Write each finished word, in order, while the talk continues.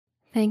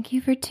Thank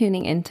you for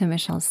tuning into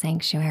Michelle's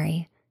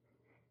Sanctuary.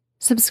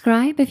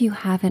 Subscribe if you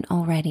haven't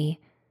already,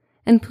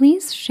 and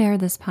please share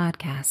this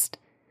podcast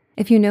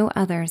if you know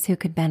others who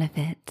could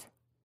benefit.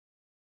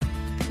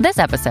 This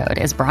episode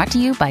is brought to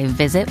you by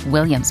Visit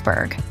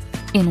Williamsburg.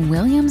 In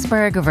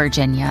Williamsburg,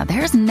 Virginia,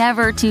 there's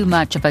never too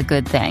much of a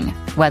good thing.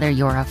 Whether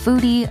you're a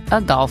foodie,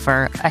 a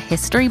golfer, a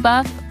history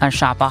buff, a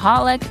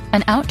shopaholic,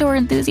 an outdoor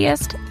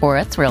enthusiast, or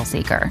a thrill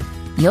seeker,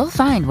 you'll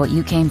find what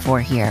you came for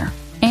here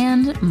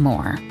and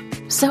more.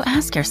 So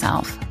ask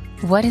yourself,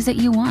 what is it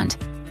you want?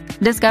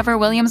 Discover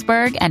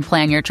Williamsburg and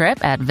plan your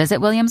trip at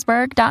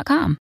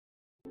visitwilliamsburg.com.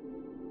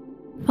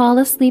 Fall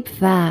asleep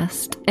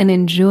fast and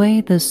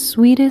enjoy the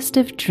sweetest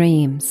of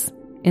dreams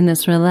in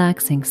this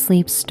relaxing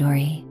sleep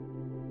story.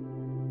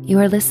 You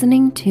are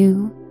listening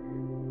to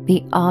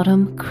The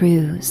Autumn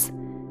Cruise,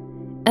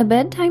 a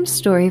bedtime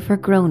story for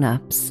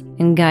grown-ups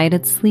and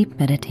guided sleep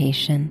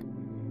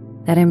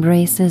meditation that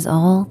embraces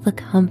all the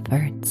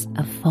comforts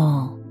of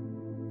fall.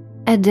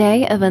 A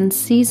day of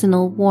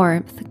unseasonal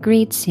warmth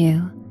greets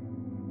you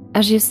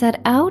as you set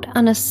out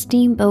on a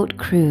steamboat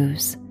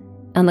cruise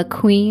on the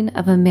Queen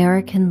of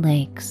American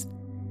Lakes,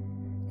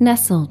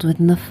 nestled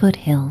within the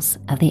foothills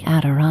of the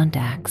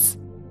Adirondacks.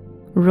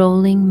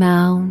 Rolling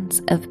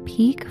mounds of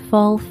peak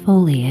fall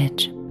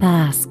foliage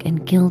bask in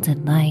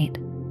gilded light.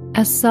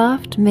 A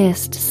soft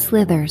mist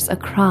slithers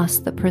across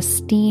the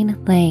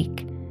pristine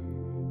lake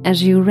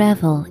as you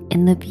revel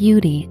in the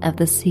beauty of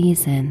the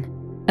season.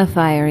 A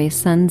fiery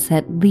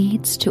sunset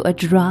leads to a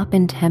drop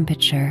in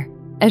temperature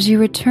as you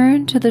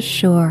return to the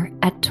shore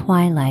at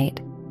twilight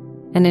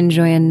and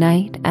enjoy a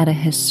night at a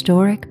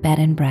historic bed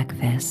and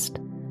breakfast.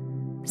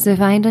 So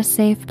find a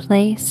safe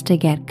place to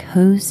get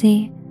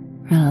cozy,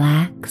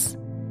 relax,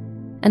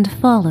 and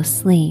fall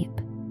asleep.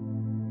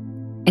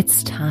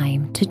 It's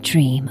time to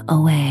dream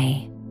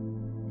away.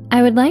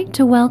 I would like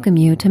to welcome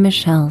you to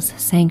Michelle's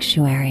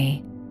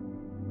Sanctuary.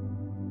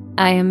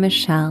 I am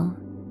Michelle,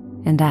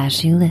 and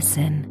as you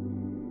listen,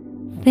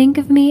 think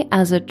of me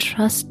as a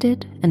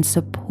trusted and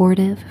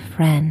supportive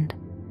friend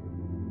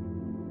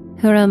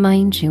who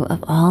reminds you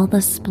of all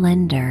the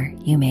splendor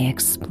you may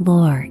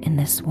explore in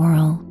this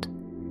world.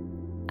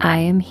 I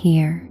am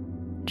here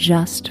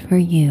just for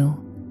you,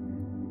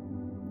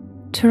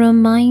 to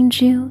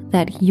remind you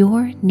that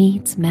your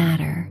needs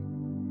matter,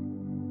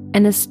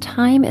 and this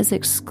time is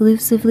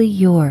exclusively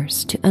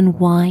yours to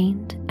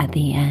unwind at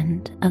the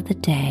end of the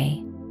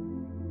day.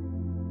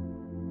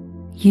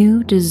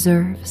 You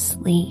deserve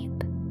sleep.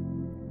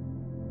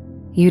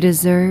 You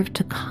deserve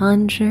to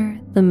conjure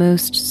the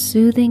most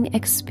soothing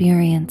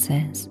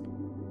experiences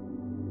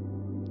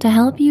to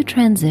help you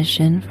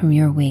transition from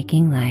your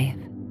waking life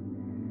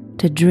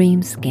to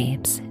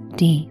dreamscapes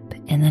deep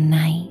in the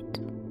night.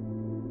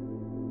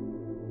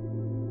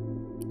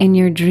 In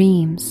your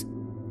dreams,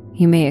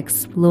 you may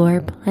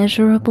explore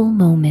pleasurable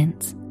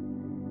moments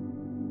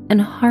and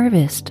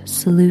harvest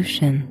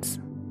solutions.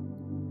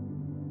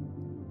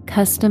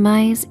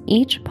 Customize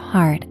each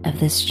part of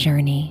this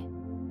journey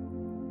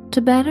to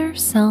better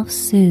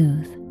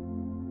self-soothe.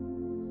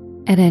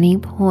 At any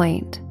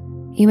point,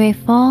 you may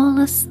fall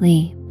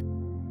asleep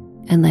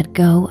and let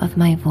go of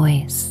my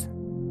voice.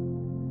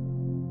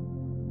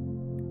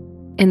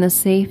 In the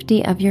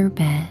safety of your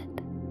bed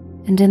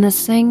and in the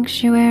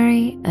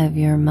sanctuary of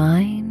your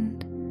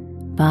mind,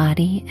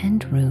 body,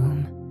 and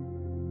room,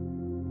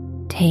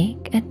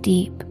 take a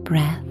deep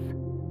breath.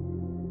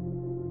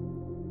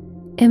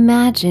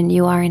 Imagine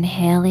you are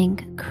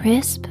inhaling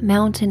crisp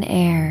mountain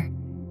air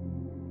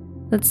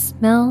that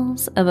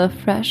smells of a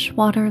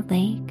freshwater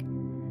lake,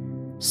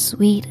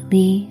 sweet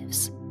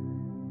leaves,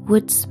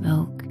 wood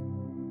smoke,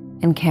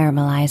 and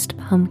caramelized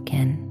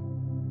pumpkin.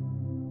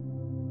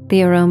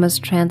 The aromas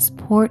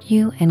transport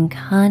you and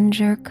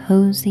conjure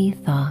cozy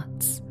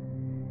thoughts.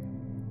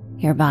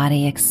 Your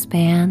body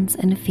expands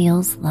and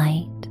feels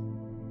light.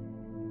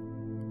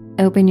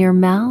 Open your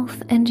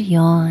mouth and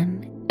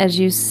yawn as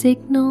you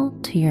signal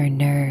to your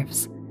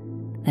nerves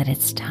that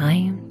it's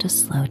time to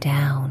slow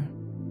down.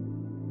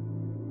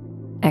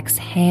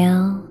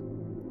 Exhale,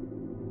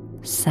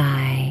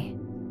 sigh.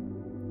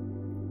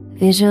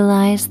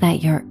 Visualize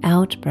that your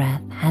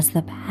out-breath has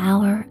the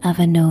power of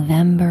a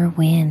November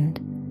wind,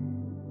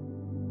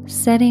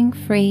 setting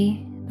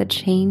free the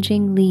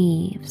changing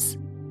leaves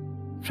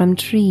from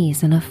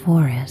trees in a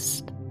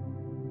forest,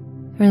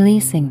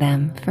 releasing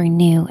them for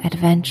new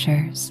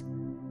adventures.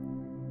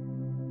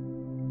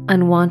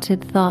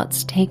 Unwanted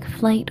thoughts take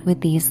flight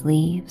with these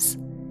leaves,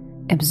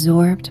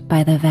 absorbed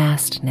by the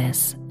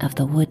vastness of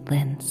the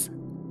woodlands.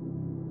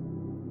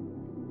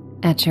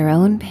 At your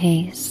own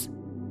pace,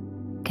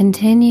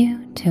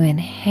 continue to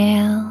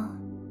inhale,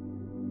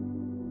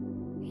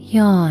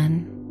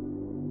 yawn,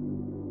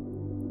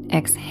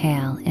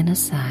 exhale in a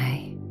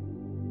sigh.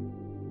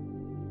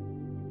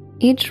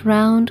 Each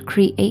round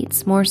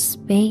creates more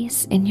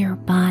space in your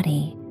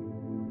body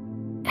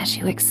as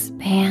you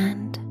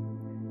expand,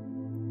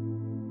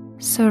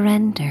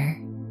 surrender,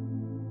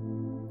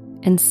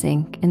 and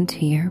sink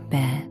into your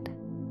bed,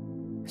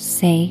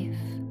 safe,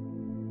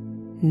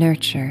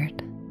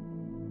 nurtured,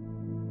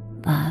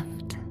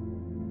 loved.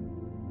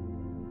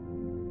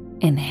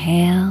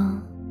 Inhale,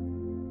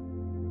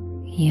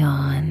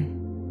 yawn.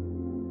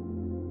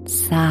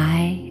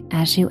 Sigh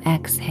as you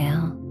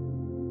exhale,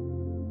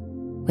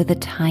 with a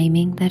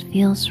timing that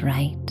feels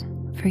right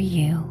for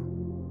you.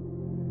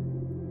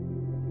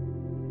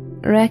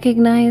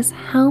 Recognize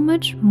how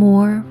much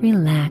more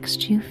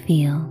relaxed you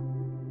feel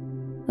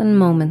than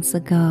moments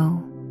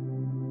ago.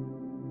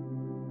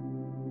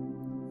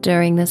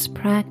 During this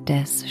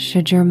practice,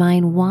 should your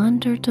mind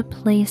wander to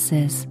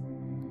places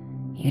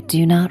you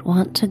do not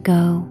want to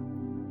go,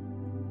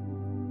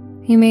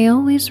 you may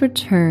always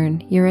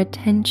return your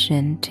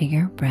attention to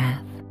your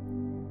breath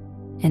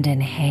and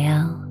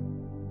inhale,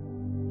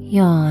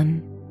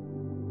 yawn,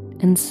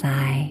 and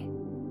sigh.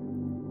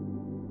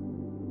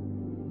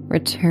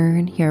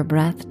 Return your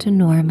breath to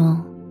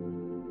normal.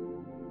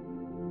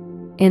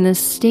 In a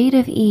state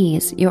of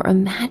ease, your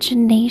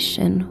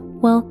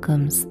imagination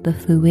welcomes the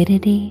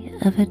fluidity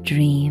of a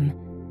dream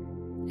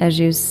as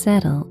you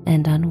settle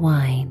and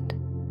unwind.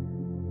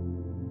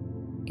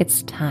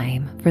 It's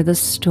time for the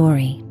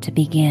story to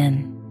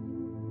begin.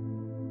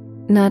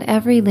 Not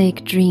every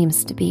lake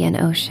dreams to be an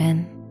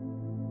ocean.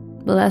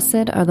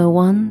 Blessed are the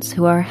ones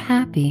who are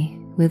happy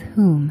with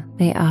whom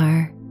they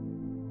are.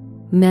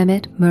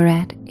 Mehmet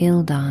Murat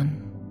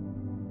Ildan.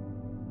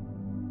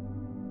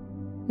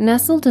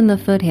 Nestled in the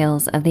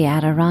foothills of the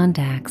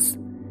Adirondacks,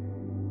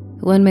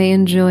 one may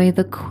enjoy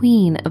the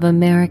queen of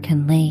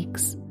American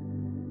lakes,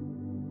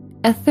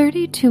 a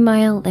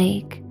 32-mile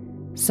lake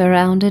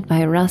surrounded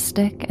by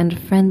rustic and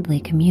friendly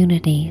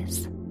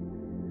communities.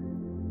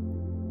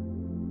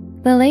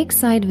 The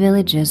lakeside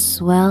villages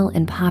swell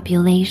in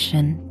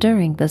population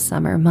during the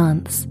summer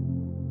months.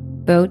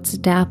 Boats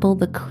dapple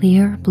the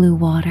clear blue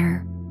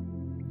water,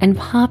 and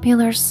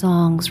popular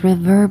songs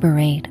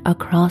reverberate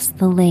across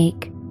the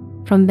lake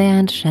from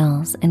band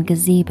shells and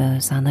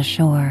gazebos on the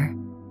shore.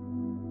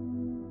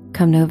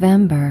 Come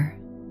November,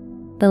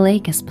 the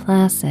lake is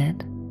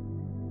placid,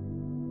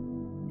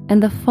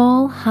 and the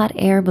Fall Hot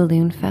Air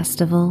Balloon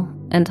Festival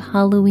and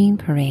Halloween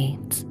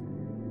parades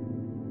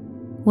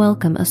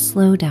welcome a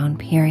slowdown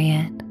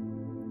period.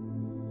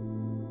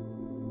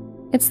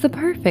 It's the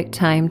perfect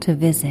time to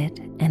visit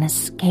and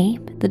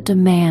escape the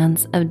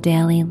demands of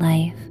daily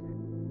life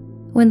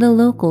when the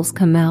locals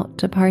come out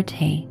to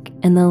partake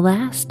in the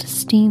last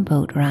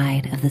steamboat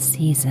ride of the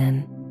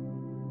season.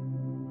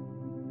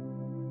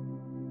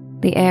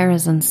 The air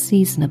is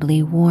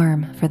unseasonably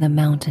warm for the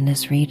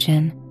mountainous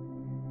region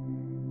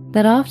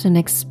that often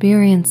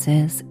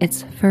experiences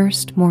its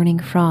first morning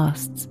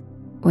frosts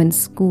when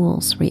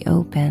schools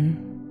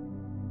reopen.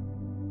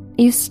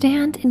 You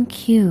stand in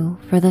queue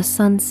for the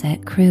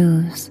sunset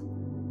cruise.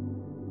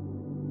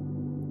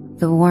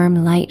 The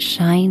warm light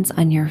shines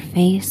on your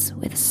face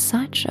with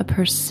such a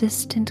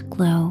persistent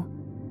glow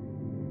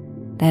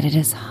that it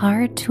is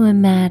hard to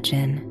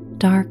imagine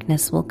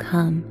darkness will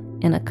come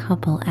in a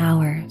couple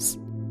hours.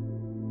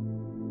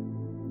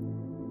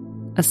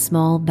 A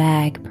small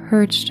bag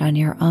perched on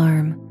your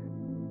arm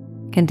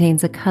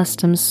contains a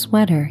custom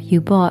sweater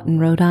you bought in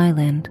Rhode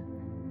Island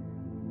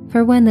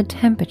for when the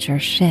temperature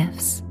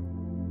shifts.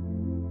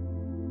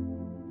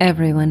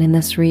 Everyone in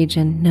this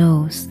region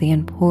knows the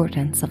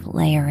importance of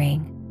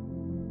layering.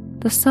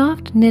 The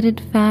soft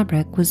knitted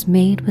fabric was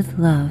made with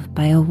love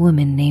by a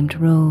woman named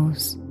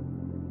Rose.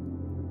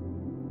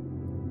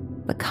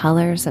 The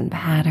colors and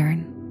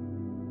pattern,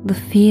 the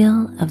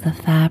feel of the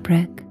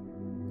fabric,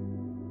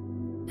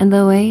 and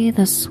the way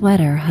the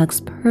sweater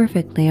hugs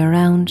perfectly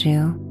around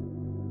you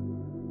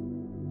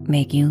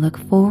make you look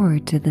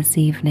forward to this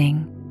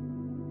evening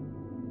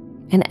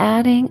and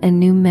adding a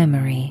new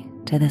memory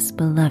to this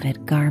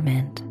beloved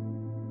garment.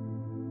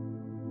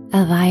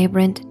 A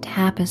vibrant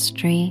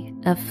tapestry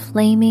of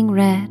flaming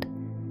red,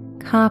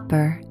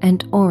 copper,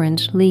 and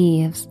orange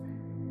leaves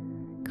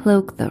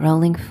cloak the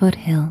rolling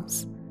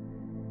foothills,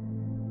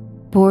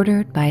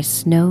 bordered by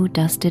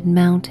snow-dusted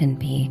mountain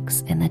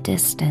peaks in the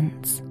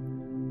distance.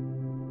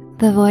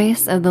 The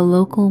voice of the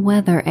local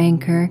weather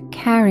anchor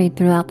carried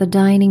throughout the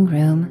dining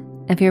room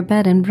of your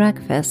bed and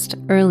breakfast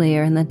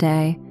earlier in the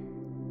day,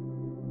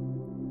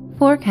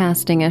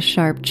 forecasting a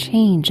sharp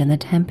change in the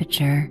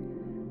temperature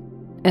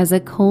as a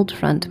cold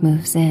front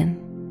moves in.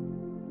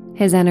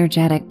 His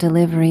energetic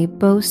delivery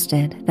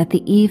boasted that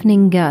the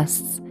evening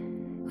gusts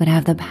would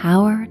have the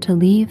power to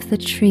leave the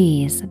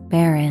trees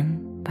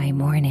barren by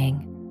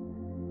morning.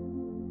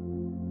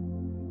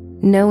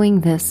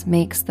 Knowing this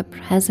makes the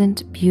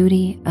present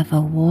beauty of a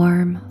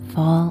warm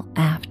fall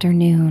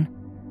afternoon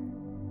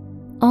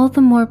all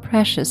the more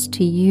precious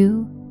to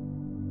you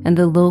and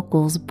the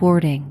locals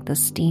boarding the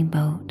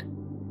steamboat.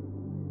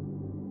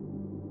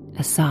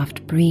 A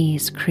soft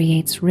breeze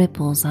creates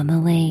ripples on the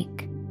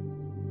lake,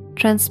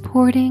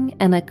 transporting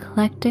an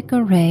eclectic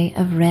array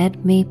of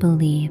red maple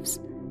leaves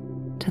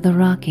to the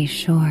rocky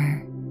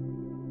shore.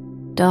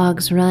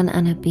 Dogs run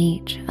on a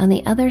beach on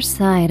the other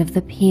side of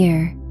the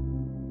pier,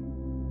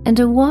 and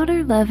a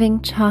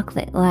water-loving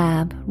chocolate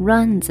lab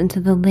runs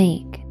into the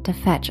lake to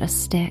fetch a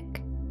stick.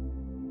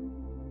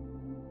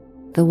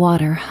 The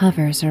water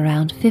hovers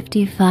around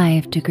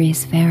 55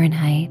 degrees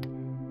Fahrenheit,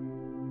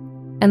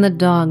 and the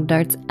dog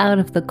darts out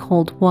of the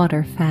cold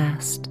water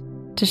fast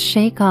to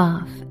shake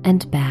off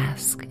and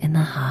bask in the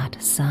hot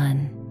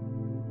sun.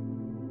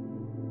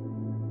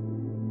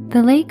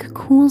 The lake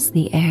cools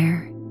the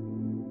air,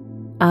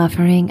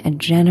 offering a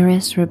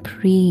generous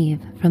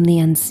reprieve from the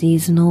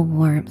unseasonal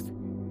warmth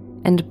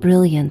and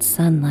brilliant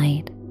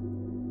sunlight.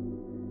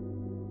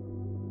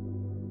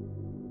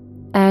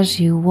 As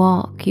you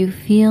walk, you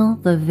feel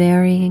the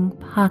varying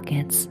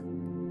pockets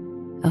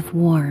of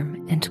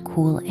warm and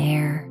cool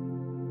air.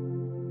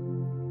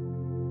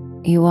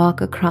 You walk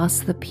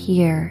across the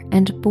pier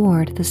and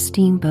board the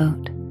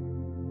steamboat,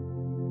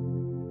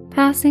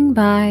 passing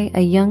by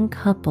a young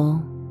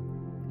couple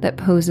that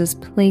poses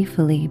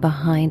playfully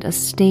behind a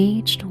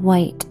staged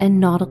white and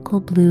nautical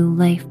blue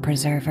life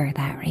preserver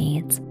that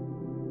reads,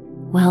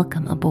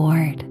 "Welcome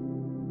aboard."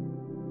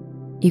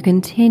 You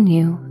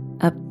continue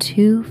up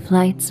 2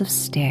 flights of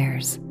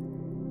stairs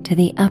to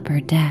the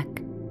upper deck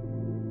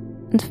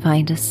and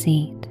find a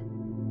seat.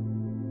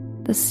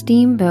 The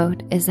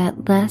steamboat is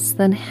at less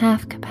than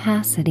half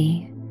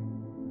capacity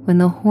when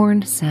the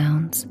horn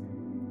sounds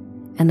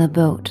and the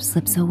boat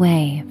slips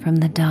away from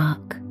the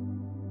dock.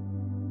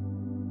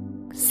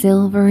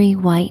 Silvery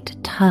white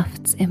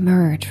tufts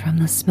emerge from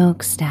the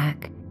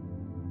smokestack,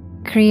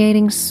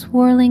 creating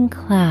swirling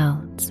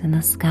clouds in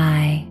the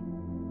sky.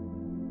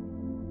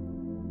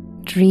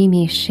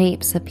 Dreamy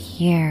shapes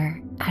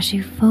appear as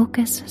you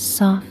focus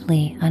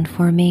softly on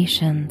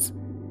formations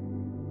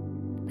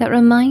that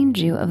remind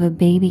you of a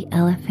baby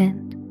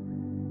elephant,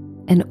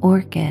 an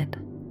orchid,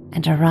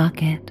 and a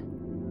rocket.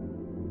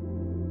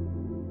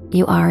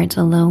 You aren't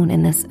alone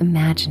in this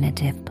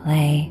imaginative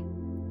play.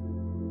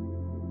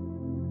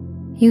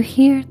 You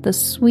hear the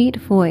sweet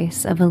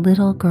voice of a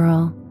little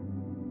girl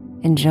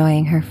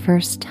enjoying her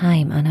first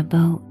time on a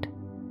boat.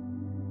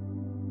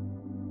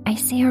 "I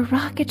see a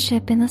rocket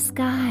ship in the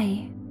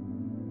sky,"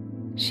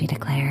 she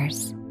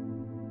declares.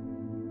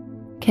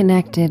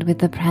 Connected with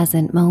the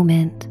present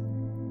moment,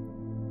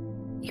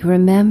 you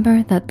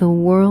remember that the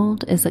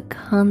world is a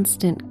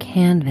constant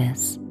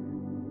canvas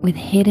with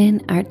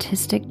hidden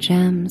artistic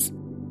gems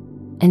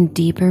and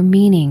deeper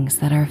meanings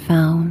that are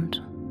found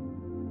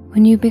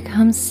when you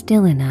become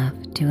still enough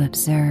to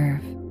observe.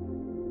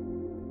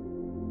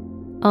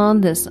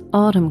 On this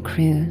autumn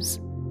cruise,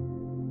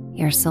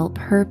 your sole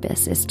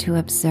purpose is to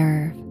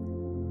observe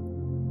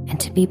and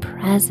to be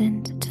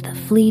present to the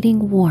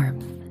fleeting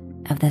warmth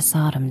of this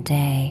autumn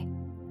day.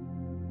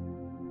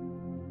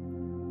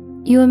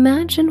 You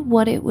imagine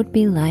what it would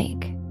be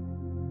like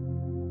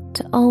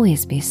to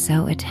always be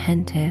so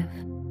attentive,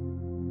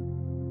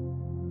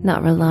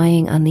 not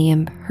relying on the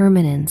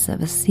impermanence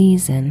of a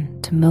season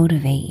to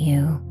motivate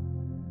you.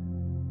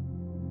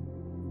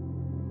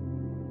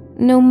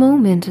 No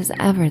moment is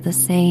ever the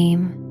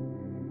same,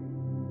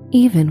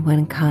 even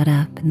when caught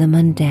up in the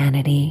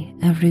mundanity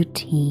of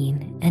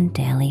routine and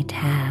daily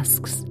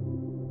tasks.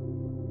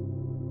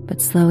 But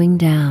slowing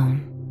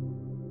down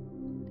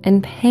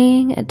and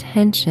paying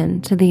attention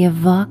to the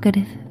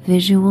evocative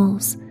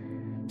visuals,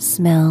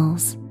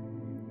 smells,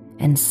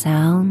 and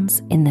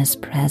sounds in this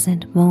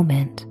present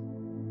moment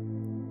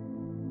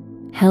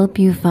help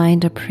you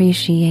find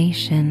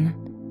appreciation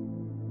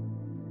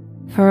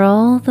for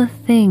all the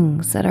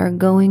things that are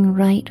going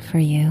right for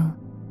you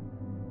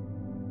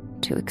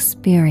to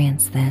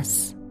experience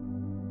this.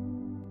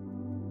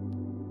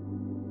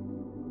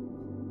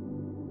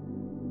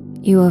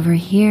 You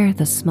overhear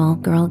the small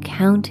girl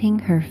counting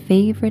her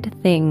favorite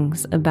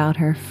things about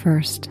her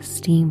first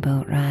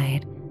steamboat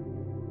ride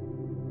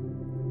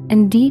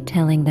and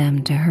detailing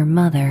them to her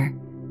mother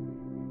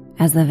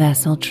as the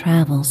vessel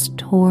travels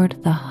toward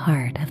the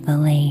heart of the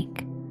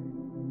lake.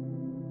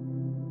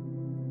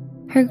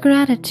 Her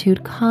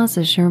gratitude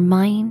causes your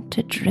mind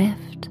to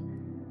drift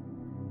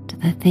to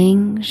the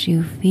things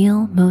you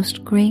feel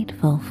most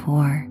grateful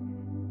for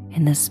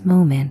in this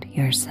moment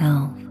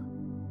yourself.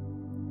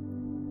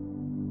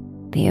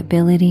 The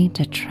ability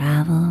to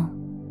travel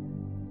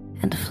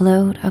and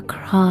float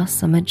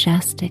across a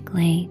majestic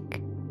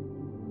lake.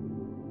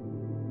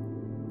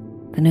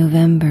 The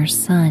November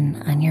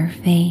sun on your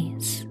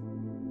face.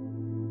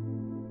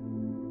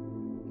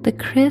 The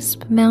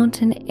crisp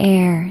mountain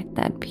air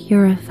that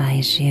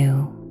purifies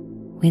you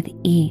with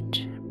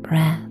each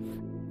breath.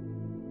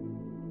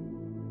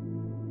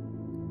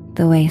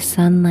 The way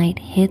sunlight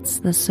hits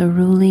the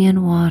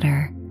cerulean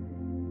water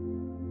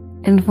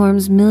and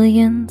forms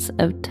millions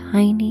of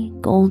tiny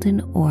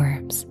golden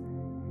orbs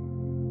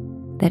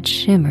that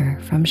shimmer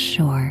from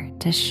shore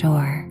to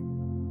shore.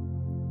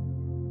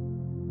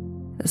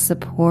 The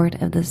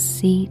support of the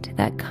seat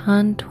that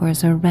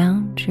contours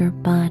around your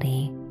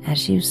body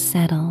as you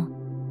settle.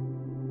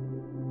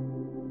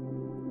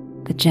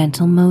 The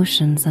gentle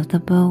motions of the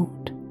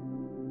boat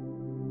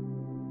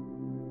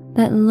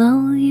that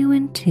lull you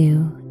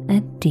into a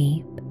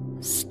deep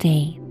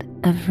state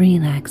of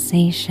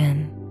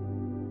relaxation.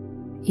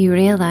 You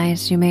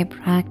realize you may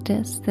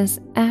practice this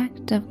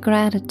act of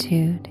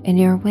gratitude in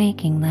your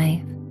waking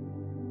life,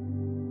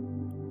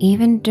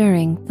 even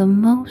during the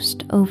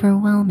most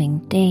overwhelming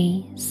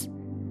days.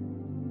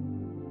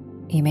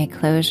 You may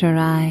close your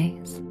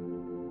eyes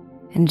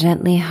and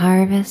gently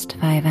harvest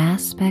 5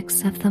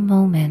 aspects of the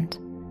moment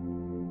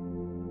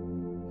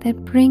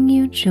that bring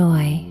you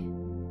joy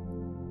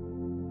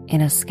in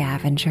a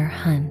scavenger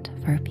hunt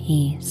for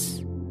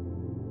peace.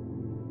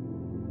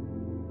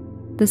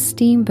 The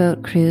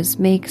steamboat cruise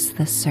makes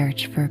the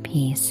search for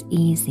peace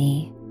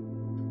easy,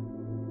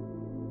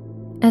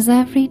 as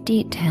every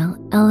detail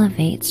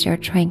elevates your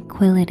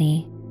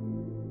tranquility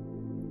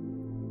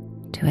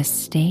to a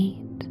state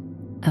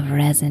of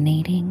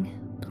resonating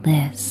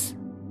bliss.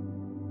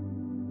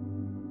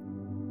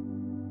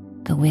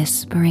 The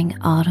whispering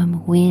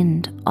autumn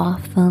wind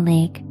off the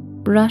lake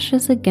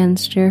brushes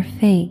against your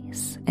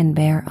face and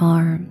bare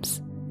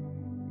arms,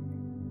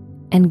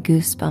 and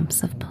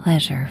goosebumps of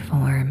pleasure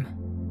form.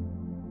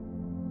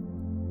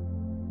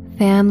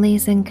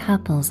 Families and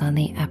couples on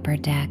the upper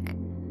deck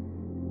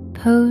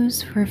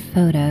pose for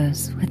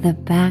photos with a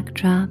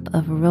backdrop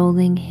of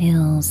rolling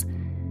hills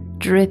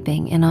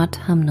dripping in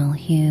autumnal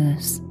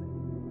hues.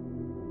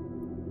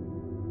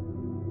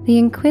 The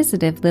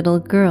inquisitive little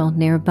girl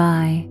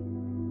nearby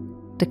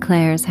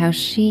declares how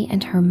she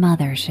and her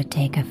mother should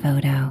take a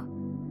photo,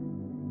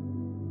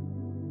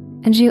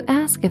 and you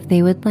ask if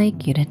they would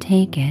like you to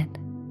take it.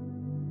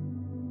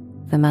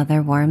 The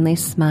mother warmly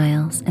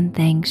smiles and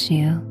thanks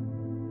you.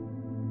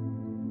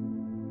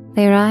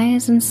 They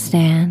rise and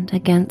stand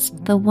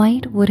against the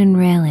white wooden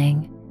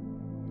railing,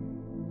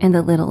 and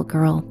the little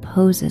girl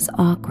poses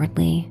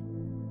awkwardly,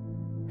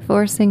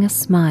 forcing a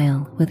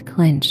smile with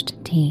clenched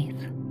teeth.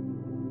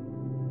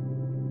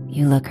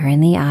 You look her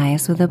in the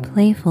eyes with a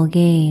playful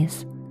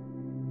gaze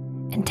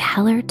and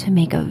tell her to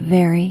make a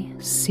very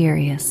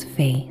serious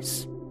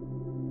face.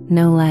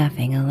 No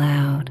laughing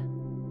allowed.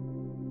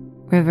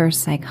 Reverse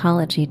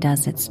psychology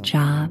does its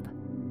job.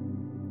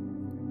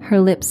 Her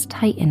lips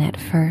tighten at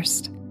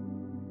first,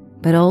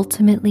 but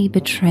ultimately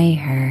betray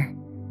her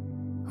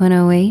when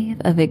a wave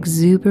of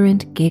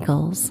exuberant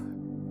giggles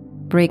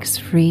breaks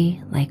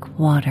free like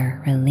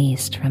water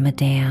released from a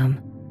dam.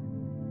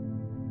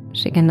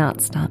 She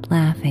cannot stop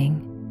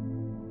laughing,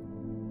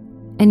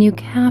 and you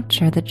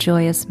capture the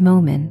joyous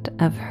moment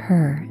of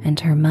her and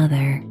her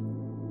mother.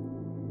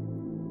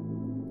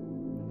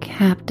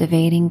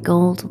 Captivating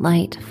gold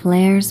light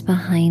flares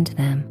behind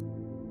them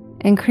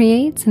and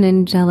creates an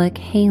angelic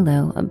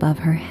halo above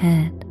her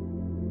head.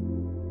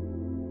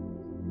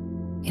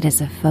 It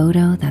is a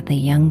photo that the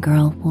young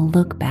girl will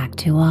look back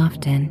to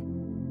often,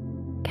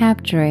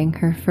 capturing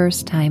her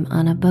first time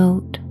on a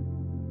boat.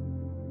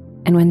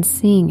 And when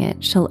seeing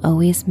it, she'll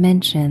always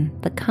mention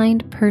the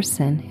kind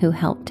person who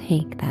helped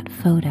take that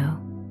photo.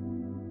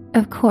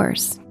 Of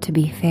course, to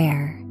be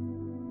fair,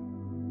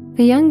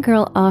 the young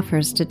girl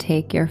offers to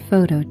take your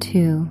photo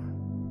too.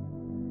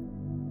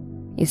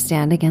 You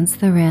stand against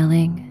the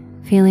railing,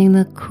 feeling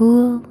the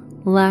cool,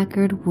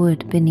 lacquered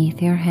wood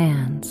beneath your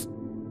hands,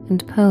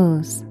 and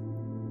pose.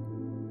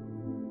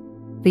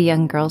 The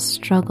young girl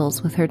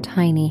struggles with her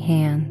tiny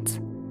hands,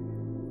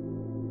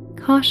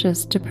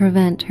 cautious to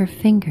prevent her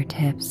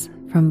fingertips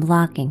from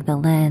blocking the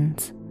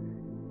lens.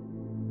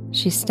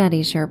 She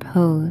studies your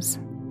pose,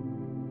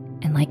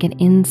 and like an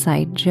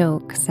inside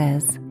joke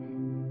says,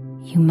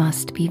 "You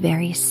must be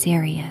very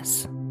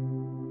serious."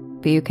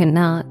 But you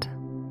cannot,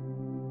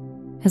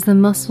 as the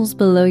muscles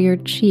below your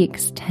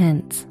cheeks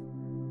tense,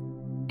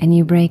 and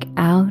you break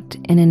out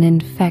in an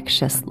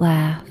infectious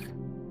laugh.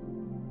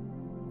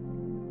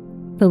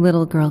 The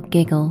little girl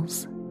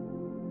giggles,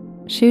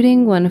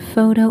 shooting one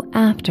photo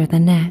after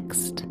the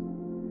next,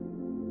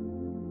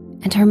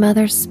 and her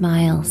mother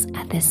smiles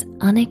at this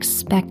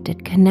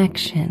unexpected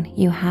connection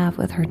you have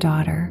with her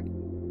daughter.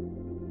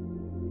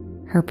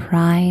 Her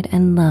pride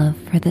and love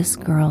for this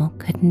girl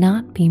could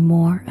not be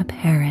more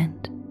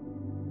apparent.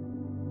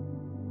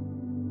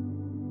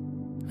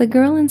 The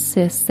girl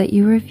insists that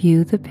you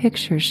review the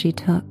pictures she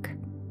took.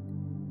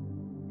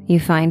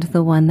 You find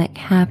the one that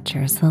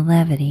captures the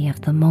levity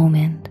of the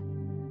moment.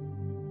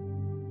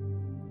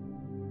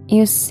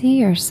 You see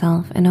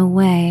yourself in a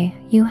way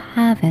you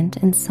haven't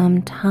in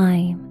some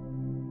time.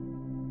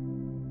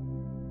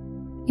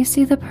 You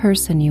see the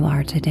person you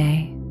are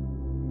today,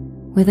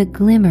 with a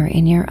glimmer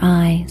in your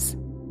eyes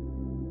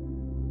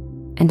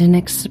and an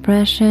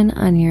expression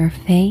on your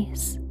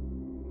face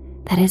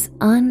that is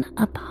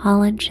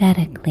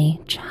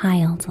unapologetically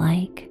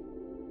childlike.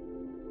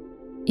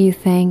 You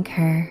thank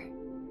her,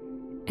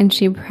 and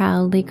she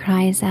proudly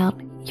cries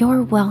out,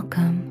 "You're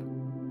welcome."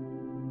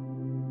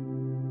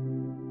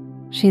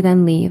 She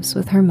then leaves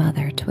with her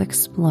mother to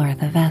explore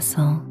the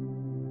vessel.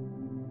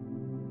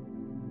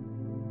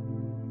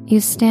 You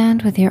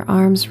stand with your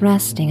arms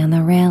resting on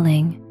the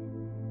railing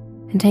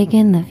and take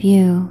in the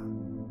view.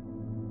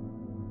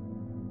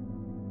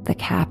 The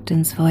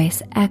captain's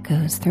voice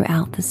echoes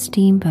throughout the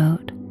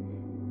steamboat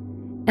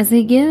as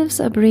he gives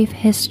a brief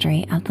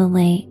history of the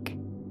lake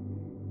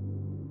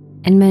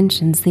and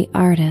mentions the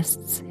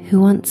artists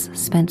who once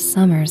spent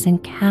summers in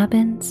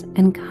cabins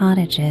and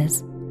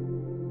cottages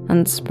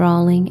on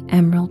sprawling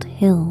emerald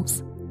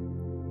hills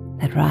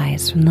that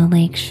rise from the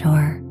lake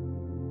shore.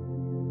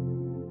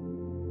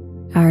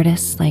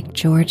 Artists like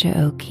Georgia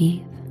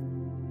O'Keeffe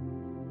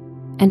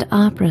and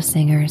opera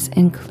singers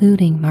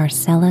including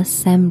Marcella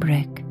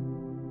Sembrich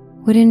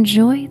would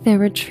enjoy their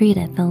retreat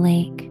at the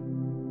lake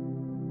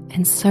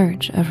in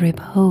search of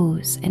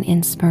repose and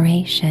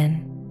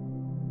inspiration.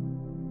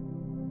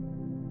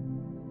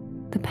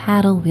 The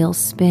paddle wheel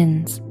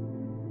spins,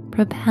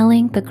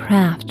 propelling the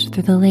craft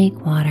through the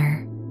lake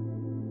water.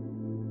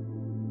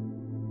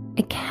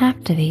 It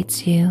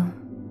captivates you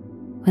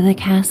with a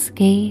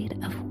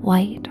cascade of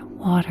white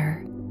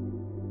water,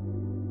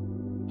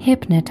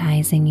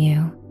 hypnotizing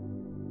you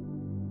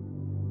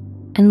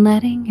and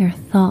letting your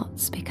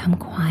thoughts become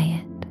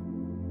quiet.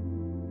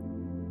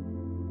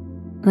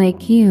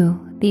 Like you,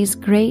 these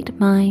great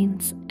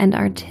minds and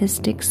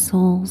artistic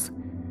souls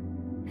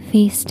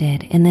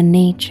feasted in the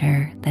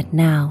nature that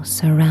now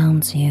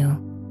surrounds you.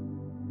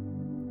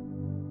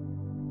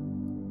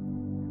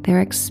 Their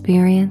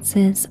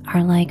experiences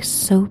are like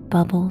soap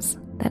bubbles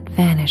that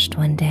vanished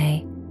one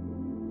day,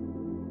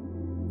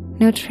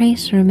 no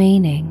trace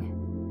remaining,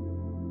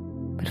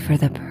 but for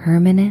the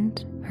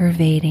permanent,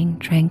 pervading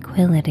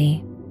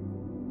tranquility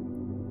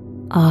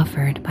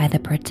offered by the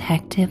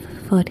protective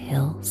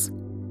foothills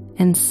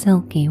and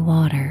silky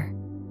water.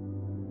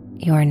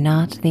 You are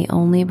not the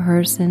only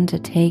person to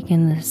take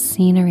in the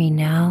scenery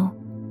now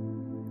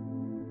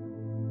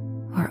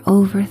or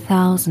over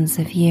thousands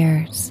of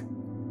years.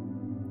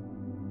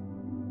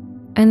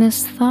 And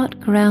this thought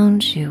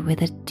grounds you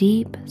with a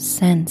deep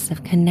sense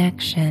of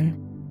connection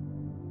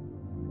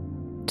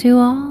to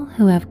all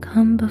who have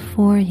come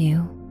before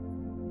you,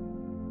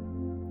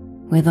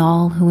 with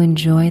all who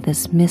enjoy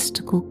this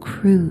mystical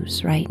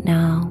cruise right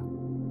now,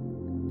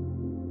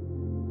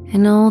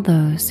 and all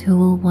those who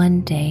will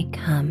one day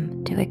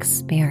come to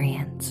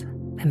experience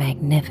the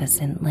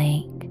magnificent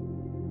lake.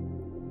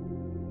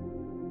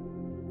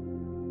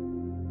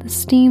 The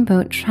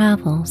steamboat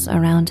travels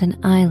around an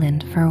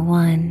island for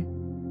one,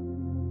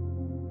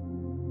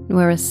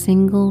 where a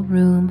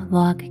single-room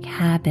log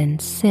cabin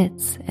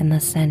sits in the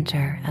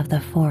center of the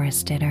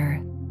forested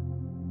earth.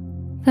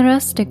 The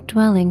rustic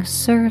dwelling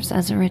serves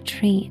as a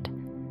retreat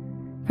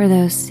for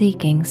those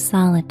seeking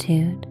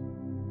solitude,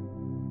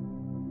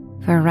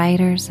 for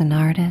writers and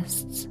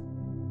artists,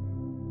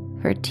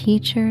 for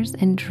teachers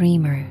and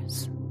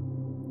dreamers.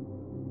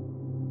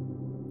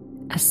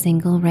 A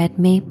single red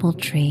maple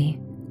tree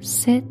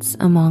sits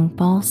among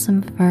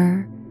balsam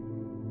fir,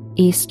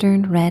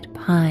 eastern red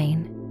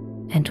pine,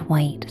 and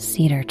white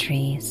cedar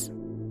trees.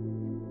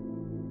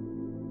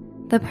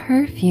 The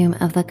perfume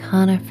of the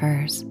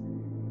conifers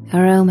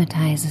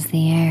aromatizes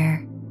the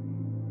air,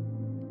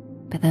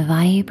 but the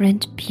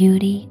vibrant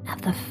beauty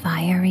of the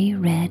fiery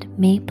red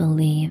maple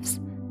leaves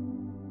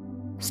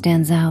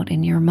stands out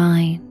in your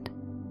mind.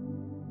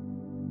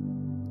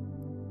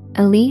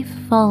 A leaf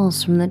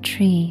falls from the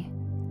tree,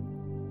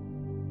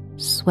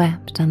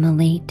 swept on the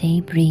late day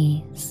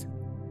breeze,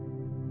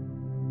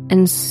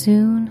 and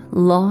soon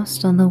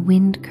lost on the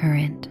wind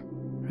current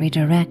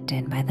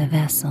redirected by the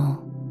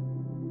vessel.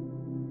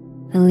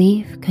 The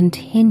leaf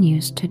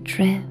continues to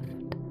drift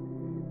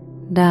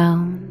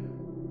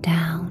down,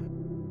 down,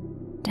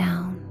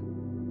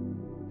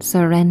 down,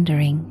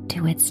 surrendering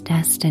to its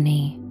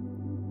destiny.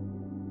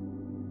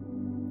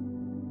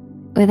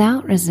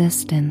 Without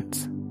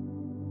resistance,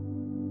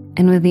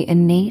 and with the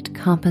innate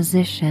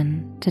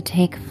composition to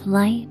take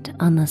flight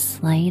on the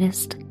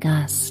slightest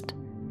gust,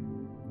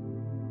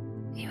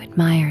 you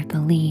admire the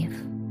leaf.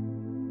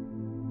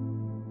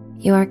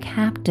 You are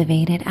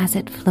captivated as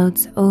it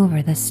floats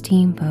over the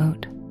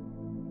steamboat,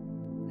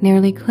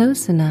 nearly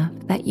close enough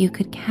that you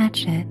could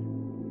catch it.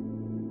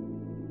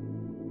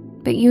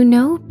 But you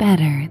know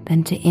better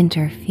than to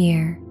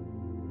interfere,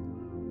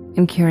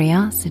 and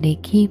curiosity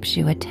keeps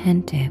you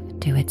attentive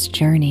to its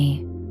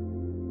journey.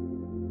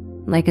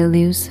 Like a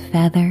loose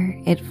feather,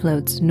 it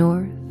floats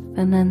north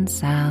and then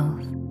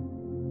south,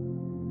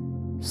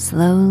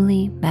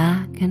 slowly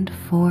back and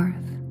forth,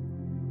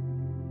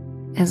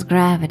 as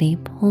gravity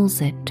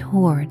pulls it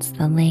towards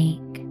the lake.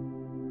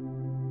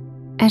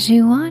 As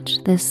you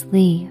watch this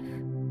leaf,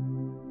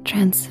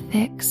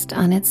 transfixed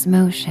on its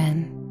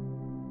motion,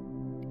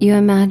 you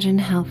imagine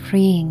how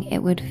freeing it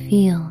would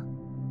feel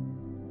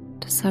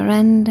to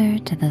surrender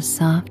to the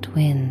soft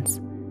winds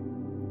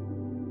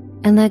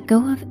and let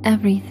go of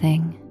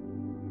everything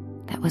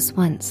that was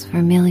once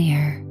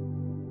familiar.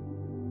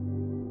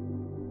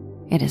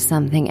 It is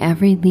something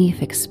every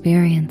leaf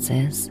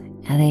experiences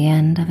at the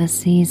end of a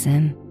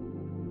season,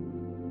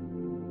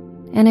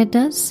 and it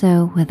does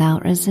so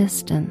without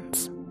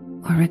resistance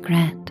or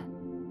regret.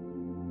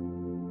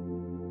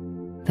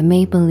 The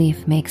maple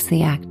leaf makes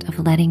the act of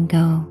letting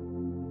go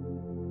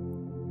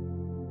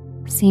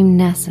seem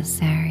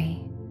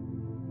necessary,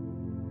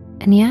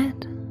 and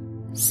yet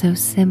so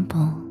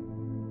simple.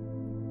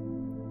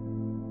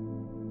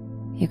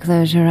 You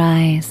close your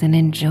eyes and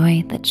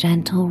enjoy the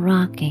gentle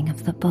rocking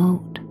of the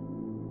boat.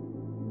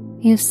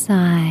 You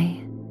sigh.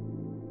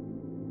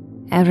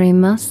 Every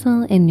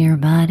muscle in your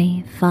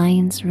body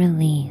finds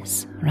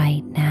release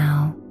right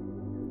now.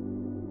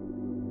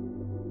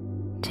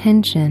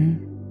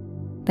 Tension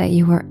that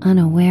you were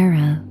unaware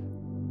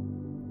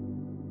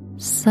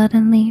of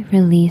suddenly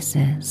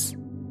releases,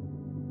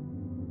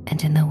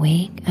 and in the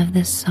wake of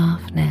this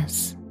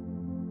softness,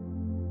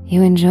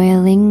 you enjoy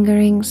a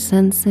lingering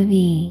sense of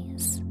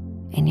ease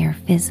in your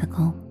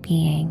physical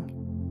being.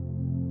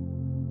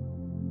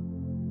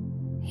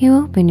 You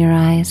open your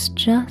eyes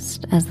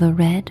just as the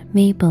red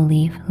maple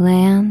leaf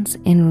lands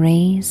in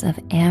rays of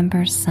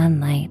amber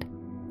sunlight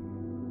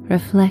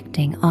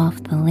reflecting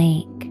off the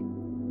lake.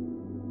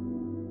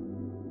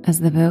 As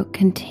the boat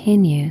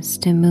continues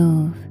to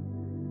move,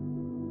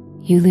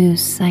 you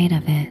lose sight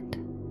of it.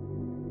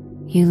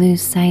 You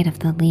lose sight of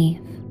the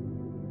leaf.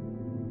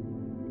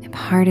 A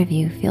part of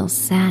you feels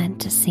sad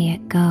to see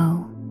it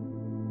go,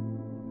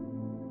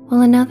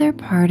 while another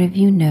part of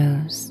you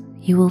knows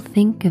you will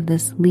think of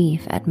this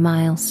leaf at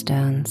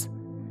milestones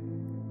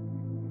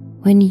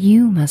when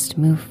you must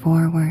move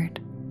forward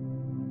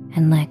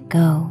and let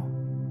go.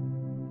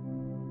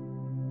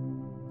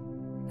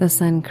 The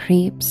sun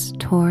creeps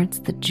towards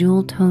the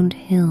jewel-toned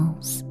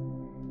hills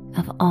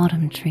of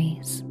autumn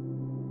trees,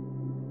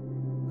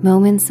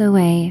 moments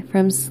away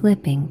from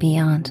slipping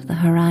beyond the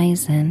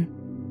horizon.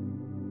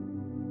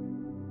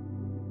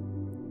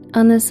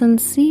 On this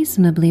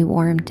unseasonably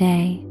warm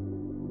day,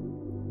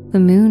 the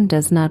moon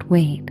does not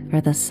wait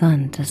for the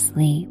sun to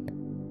sleep.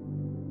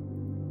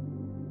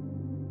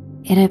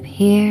 It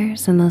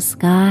appears in the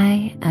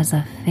sky as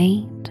a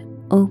faint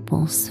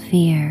opal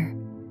sphere,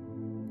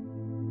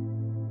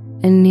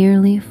 a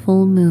nearly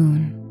full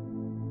moon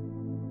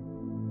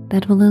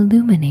that will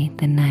illuminate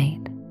the night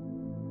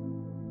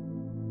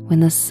when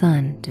the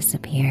sun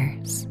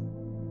disappears.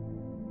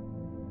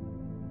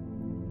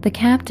 The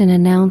captain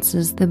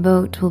announces the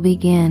boat will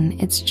begin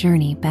its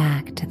journey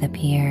back to the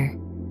pier.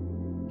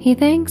 He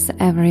thanks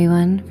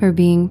everyone for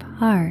being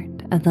part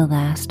of the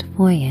last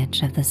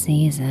voyage of the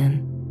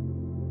season.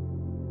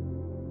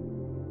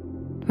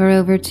 For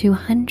over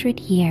 200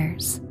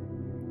 years,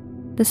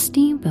 the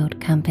steamboat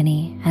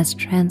company has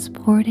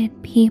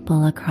transported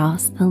people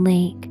across the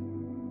lake,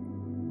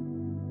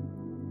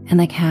 and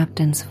the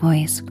captain's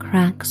voice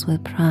cracks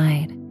with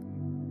pride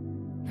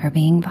for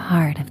being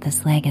part of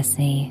this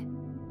legacy.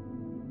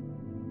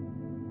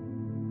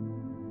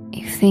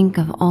 You think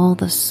of all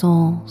the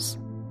souls,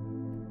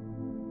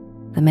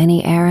 the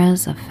many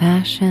eras of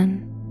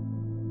fashion,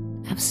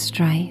 of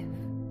strife,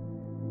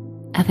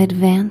 of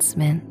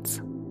advancements,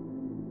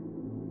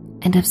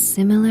 and of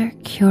similar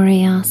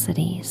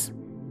curiosities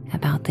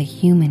about the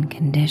human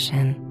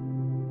condition,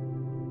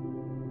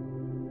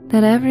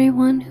 that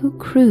everyone who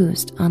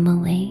cruised on the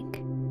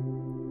lake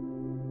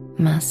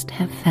must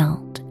have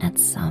felt at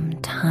some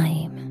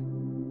time.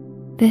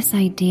 This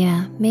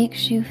idea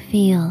makes you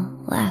feel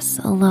less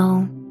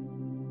alone,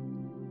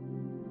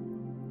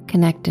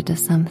 connected to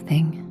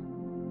something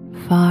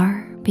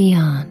far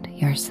beyond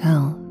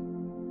yourself.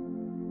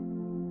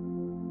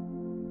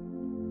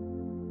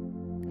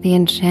 The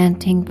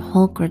enchanting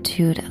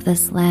pulchritude of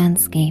this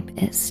landscape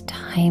is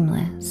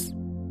timeless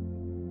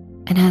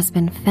and has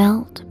been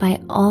felt by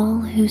all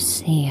who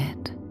see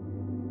it,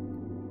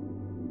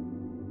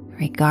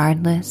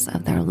 regardless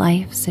of their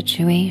life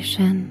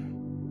situation,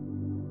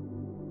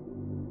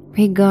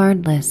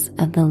 regardless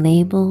of the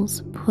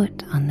labels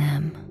put on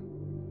them.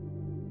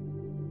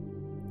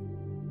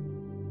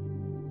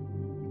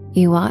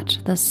 You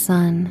watch the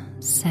sun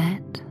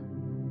set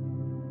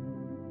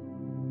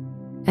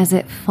as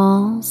it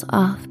falls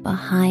off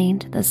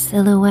behind the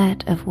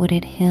silhouette of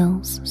wooded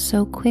hills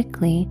so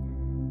quickly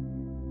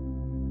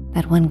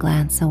that one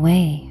glance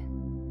away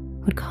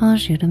would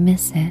cause you to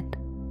miss it.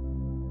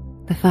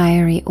 The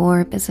fiery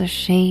orb is a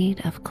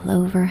shade of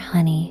clover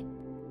honey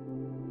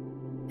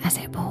as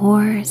it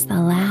pours the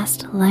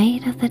last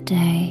light of the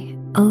day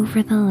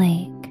over the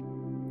lake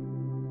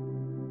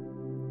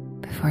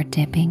before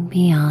dipping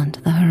beyond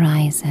the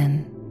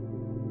horizon.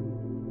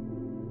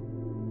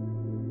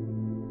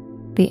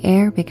 The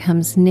air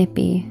becomes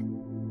nippy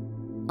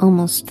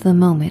almost the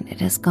moment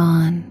it is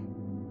gone.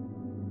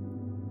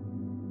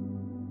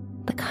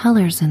 The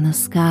colors in the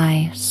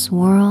sky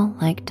swirl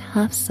like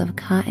tufts of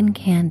cotton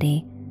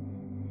candy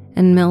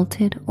and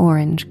melted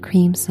orange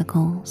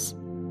creamsicles.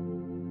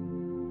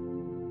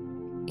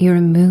 You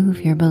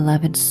remove your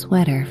beloved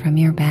sweater from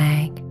your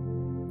bag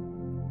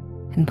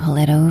and pull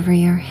it over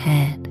your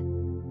head,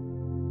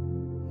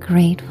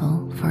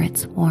 grateful for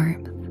its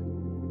warmth.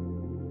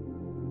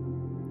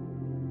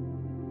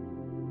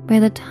 By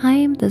the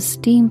time the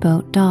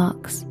steamboat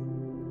docks,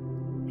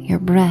 your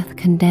breath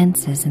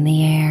condenses in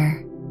the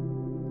air.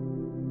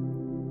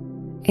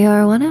 You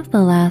are one of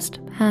the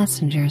last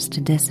passengers to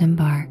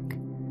disembark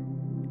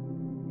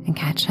and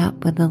catch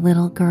up with the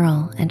little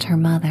girl and her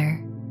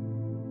mother.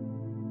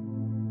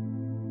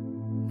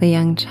 The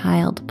young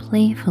child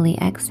playfully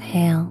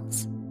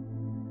exhales,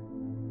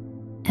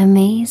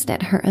 amazed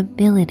at her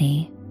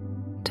ability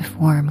to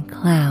form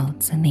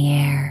clouds in the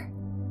air.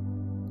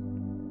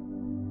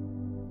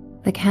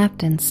 The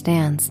captain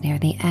stands near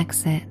the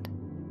exit,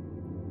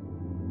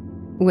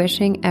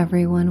 wishing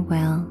everyone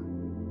well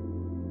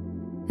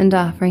and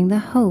offering the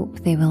hope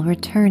they will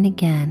return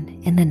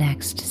again in the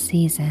next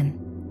season.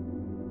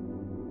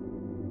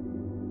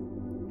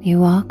 You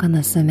walk on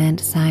the cement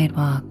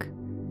sidewalk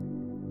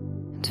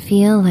and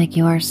feel like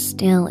you are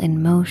still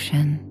in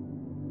motion,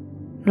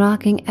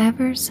 rocking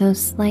ever so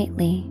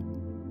slightly,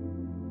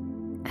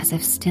 as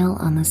if still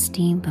on the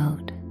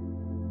steamboat.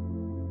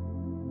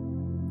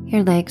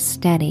 Your legs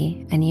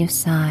steady and you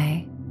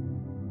sigh,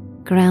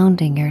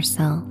 grounding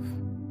yourself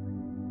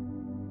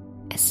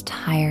as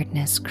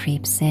tiredness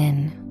creeps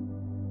in,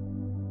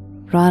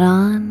 brought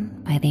on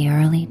by the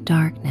early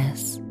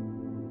darkness.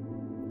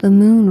 The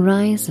moon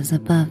rises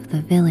above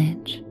the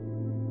village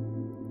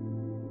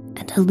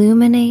and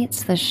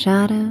illuminates the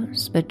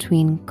shadows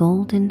between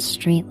golden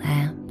street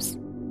lamps.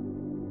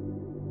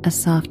 A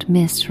soft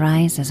mist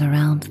rises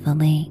around the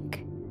lake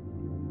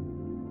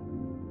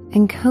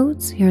and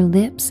coats your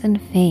lips and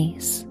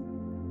face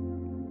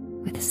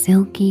with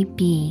silky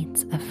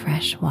beads of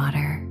fresh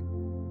water.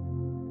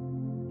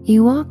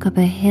 You walk up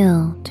a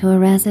hill to a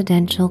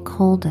residential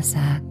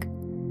cul-de-sac,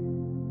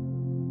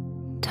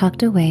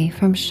 tucked away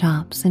from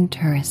shops and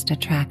tourist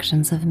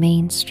attractions of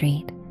Main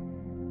Street,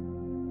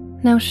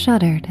 now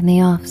shuttered in the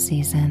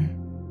off-season.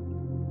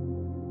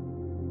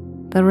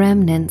 The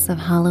remnants of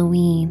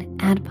Halloween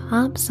add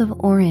pops of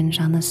orange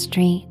on the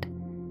street,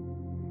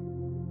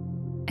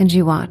 and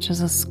you watch as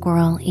a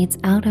squirrel eats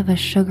out of a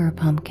sugar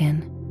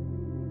pumpkin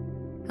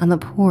on the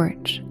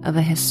porch of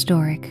a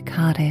historic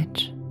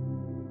cottage.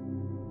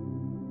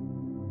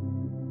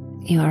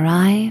 You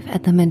arrive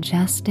at the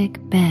majestic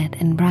bed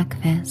and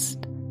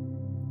breakfast.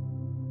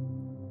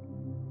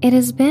 It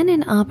has been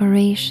in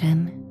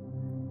operation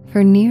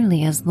for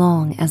nearly as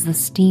long as the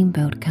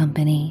steamboat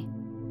company.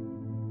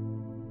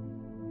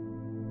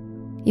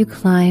 You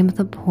climb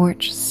the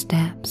porch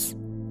steps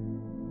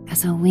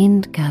as a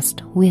wind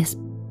gust whips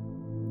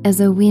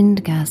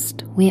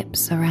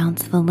around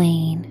the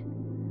lane,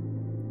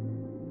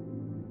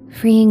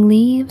 freeing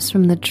leaves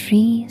from the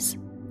trees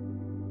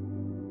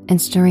and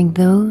stirring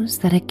those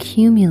that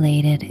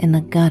accumulated in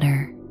the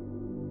gutter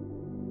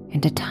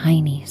into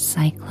tiny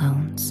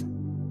cyclones.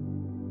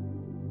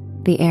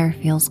 The air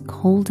feels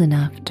cold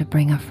enough to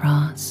bring a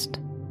frost,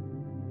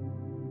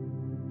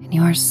 and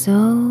you are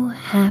so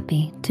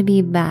happy to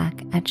be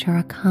back at your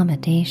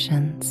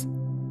accommodations.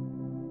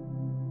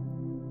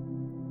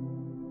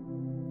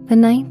 The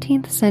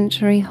 19th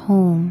century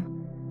home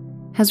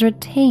has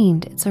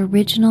retained its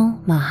original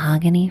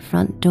mahogany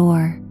front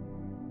door,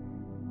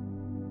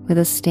 with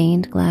a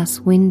stained glass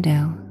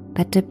window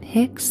that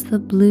depicts the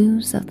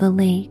blues of the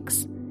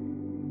lakes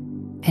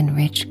and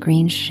rich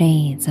green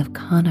shades of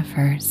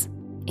conifers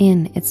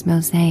in its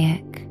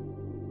mosaic.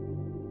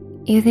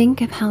 You think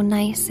of how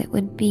nice it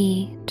would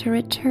be to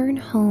return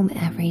home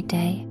every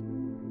day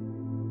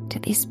to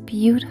these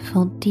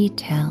beautiful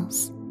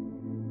details,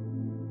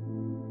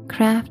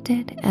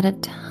 crafted at a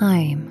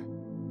time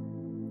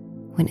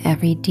when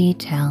every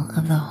detail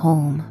of the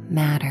home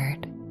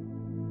mattered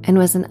and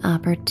was an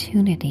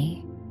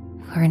opportunity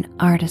for an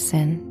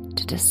artisan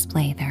to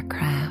display their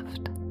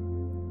craft.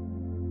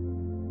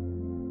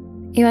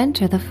 You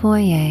enter the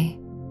foyer,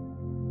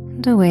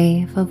 and a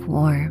wave of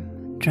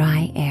warm,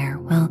 dry air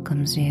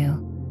welcomes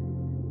you.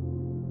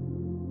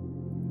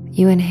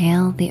 You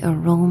inhale the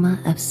aroma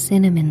of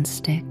cinnamon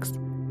sticks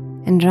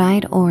and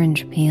dried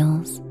orange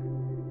peels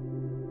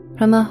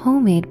from a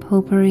homemade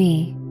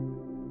potpourri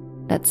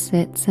that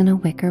sits in a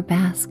wicker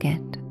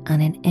basket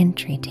on an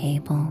entry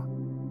table.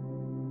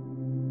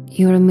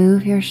 You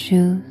remove your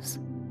shoes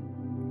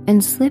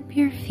and slip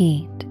your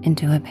feet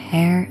into a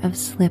pair of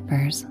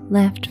slippers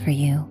left for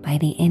you by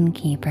the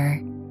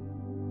innkeeper,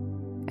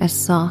 as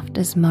soft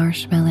as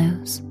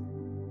marshmallows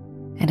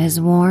and as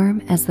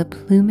warm as the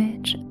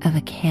plumage of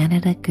a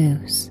Canada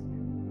goose.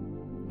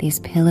 These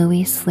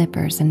pillowy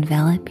slippers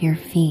envelop your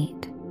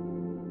feet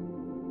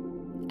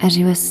as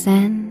you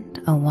ascend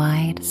a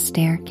wide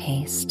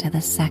staircase to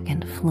the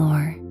second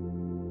floor.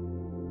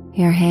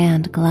 Your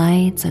hand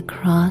glides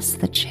across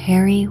the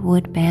cherry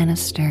wood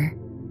banister,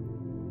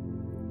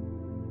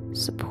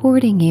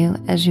 supporting you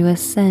as you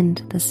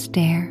ascend the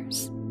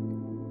stairs,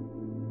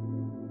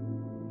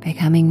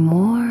 becoming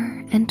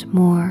more and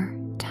more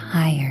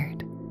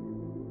tired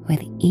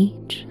with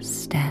each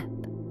step.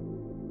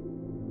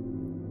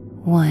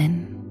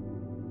 1,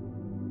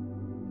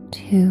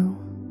 2,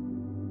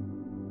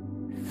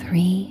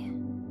 3,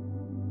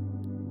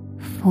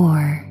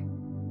 4,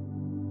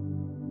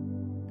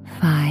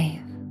 5,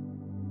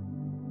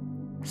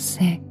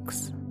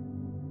 6.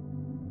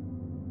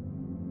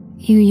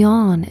 You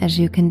yawn as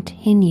you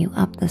continue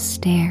up the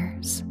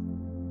stairs.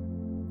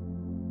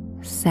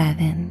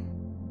 7,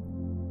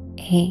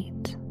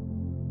 8,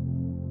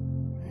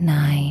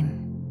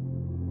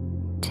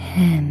 9,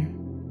 10,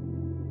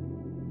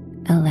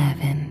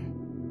 11,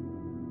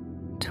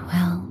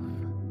 12.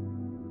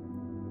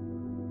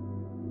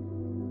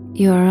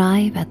 You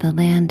arrive at the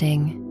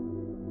landing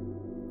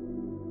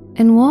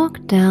and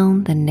walk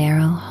down the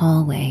narrow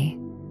hallway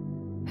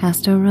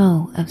past a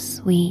row of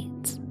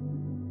suites.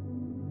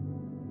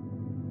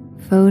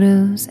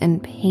 photos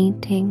and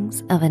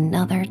paintings of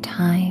another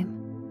time,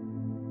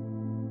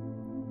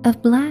 of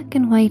black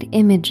and white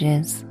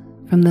images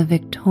from the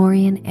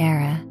Victorian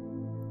era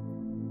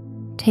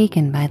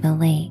taken by the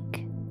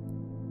lake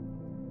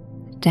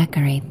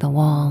decorate the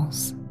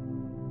walls.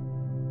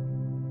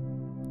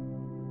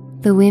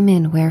 The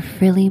women wear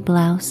frilly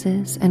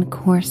blouses and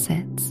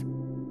corsets,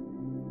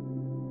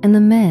 and the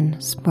men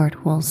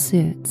sport wool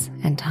suits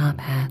and top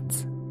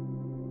hats.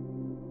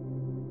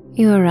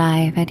 You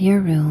arrive at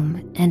your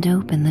room and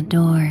open the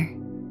door.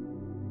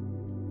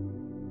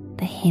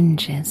 The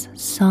hinges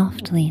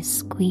softly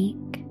squeak.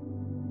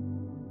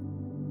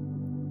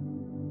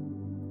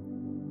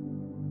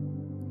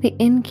 The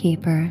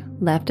innkeeper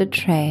left a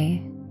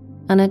tray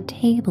on a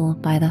table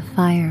by the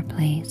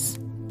fireplace,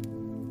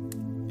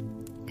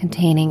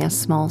 containing a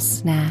small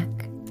snack,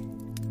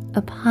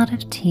 a pot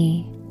of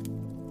tea,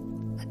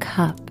 a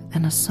cup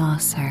and a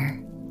saucer.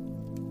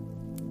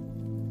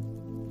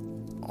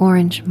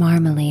 Orange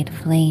marmalade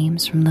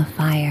flames from the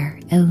fire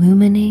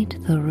illuminate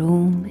the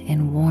room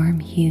in warm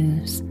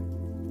hues,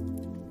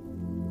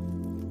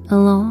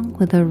 along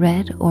with a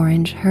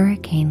red-orange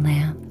hurricane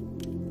lamp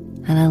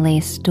and a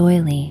lace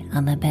doily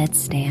on the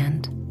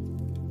bedstand.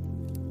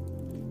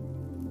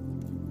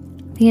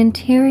 The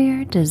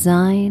interior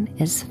design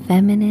is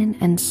feminine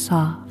and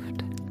soft,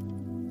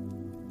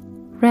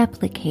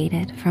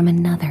 replicated from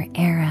another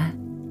era.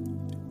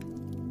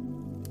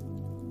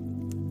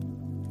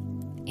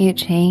 You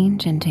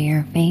change into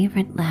your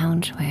favorite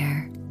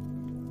loungewear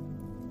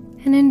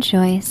and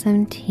enjoy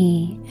some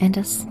tea and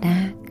a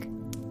snack,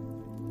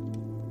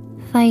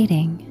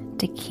 fighting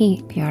to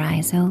keep your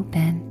eyes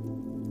open.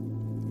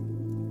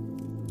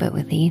 But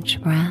with each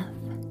breath,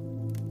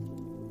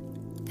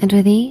 and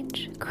with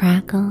each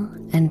crackle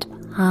and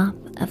pop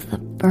of the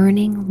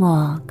burning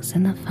logs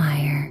in the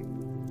fire,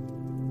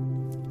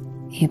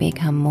 you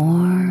become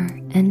more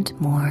and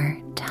more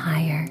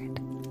tired.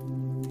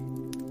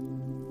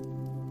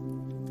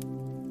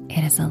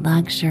 It is a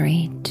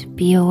luxury to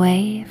be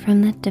away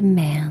from the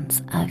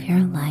demands of your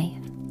life,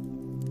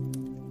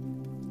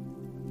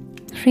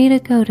 free to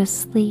go to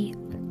sleep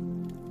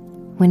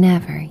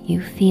whenever you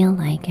feel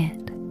like it.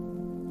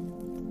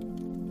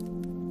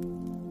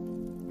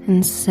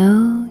 And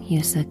so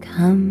you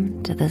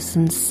succumb to the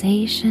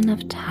sensation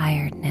of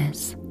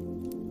tiredness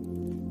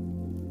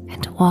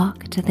and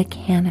walk to the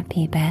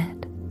canopy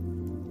bed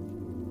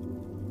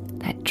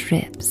that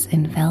drips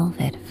in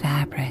velvet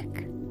fabric.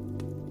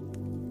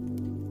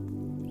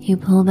 You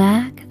pull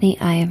back the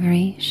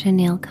ivory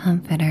chenille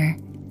comforter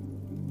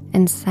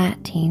and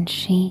sateen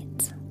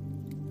sheets.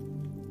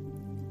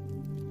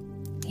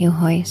 You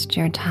hoist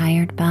your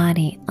tired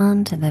body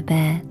onto the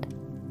bed,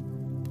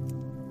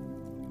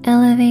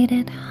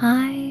 elevated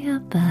high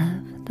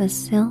above the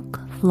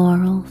silk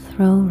floral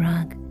throw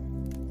rug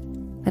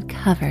that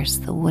covers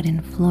the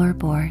wooden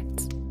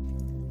floorboards.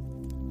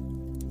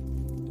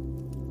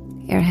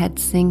 Your head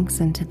sinks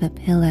into the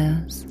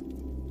pillows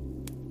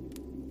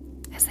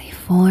as they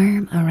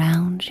form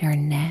around your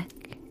neck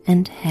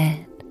and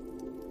head.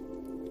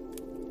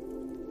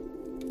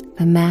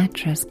 The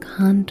mattress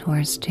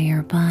contours to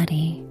your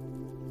body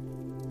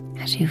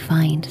as you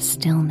find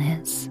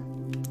stillness.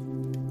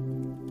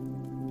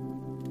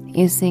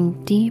 You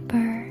sink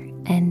deeper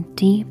and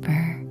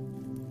deeper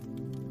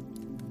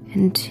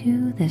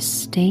into this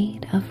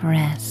state of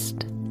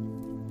rest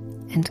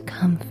and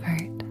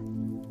comfort.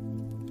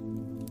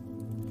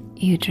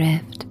 You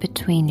drift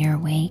between your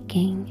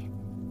waking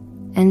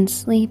and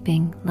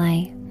sleeping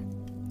life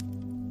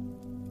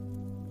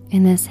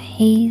in this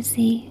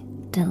hazy,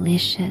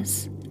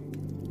 delicious,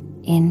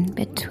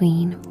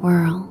 in-between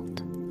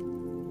world,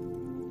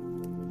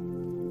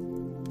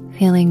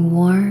 feeling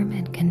warm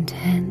and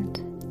content.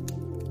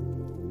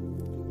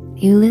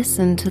 You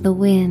listen to the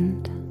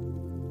wind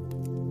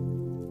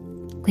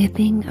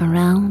whipping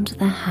around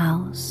the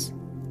house,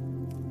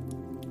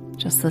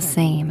 just the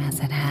same as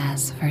it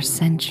has for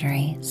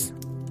centuries.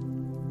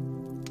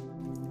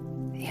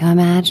 You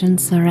imagine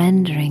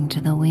surrendering to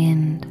the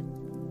wind,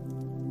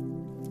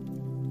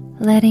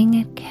 letting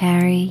it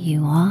carry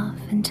you off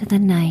into the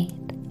night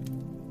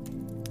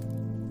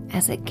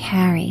as it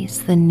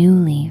carries the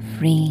newly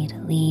freed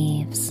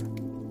leaves.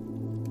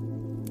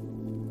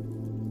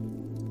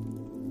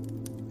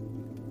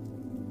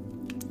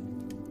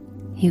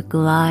 You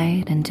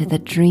glide into the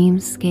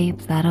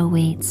dreamscape that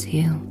awaits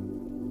you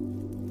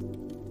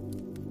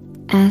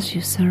as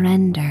you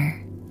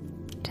surrender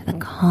to the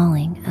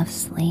calling of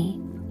sleep,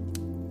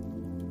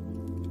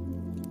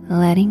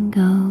 letting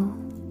go,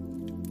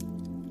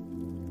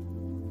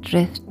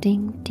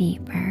 drifting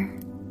deeper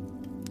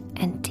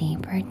and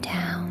deeper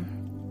down.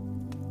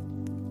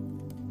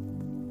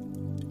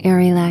 Your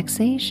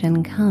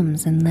relaxation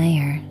comes in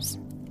layers.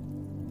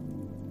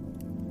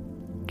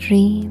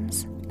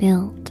 Dreams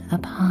built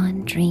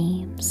upon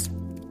dreams,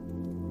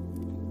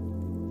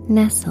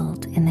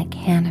 nestled in the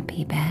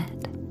canopy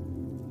bed,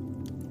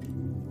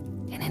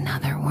 in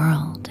another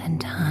world and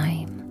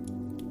time.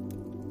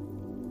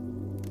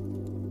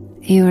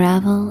 You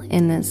revel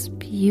in this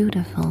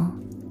beautiful,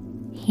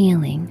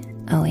 healing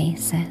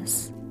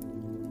oasis.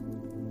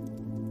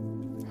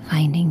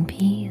 Finding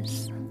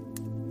peace,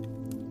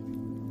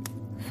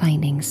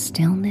 finding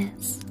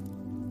stillness,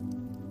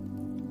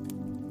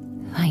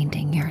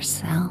 finding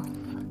yourself,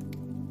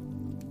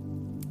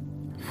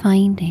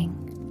 finding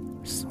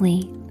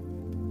sleep.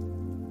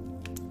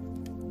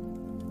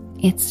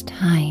 It's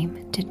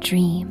time to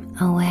dream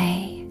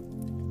away.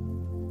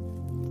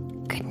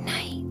 Good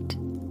night.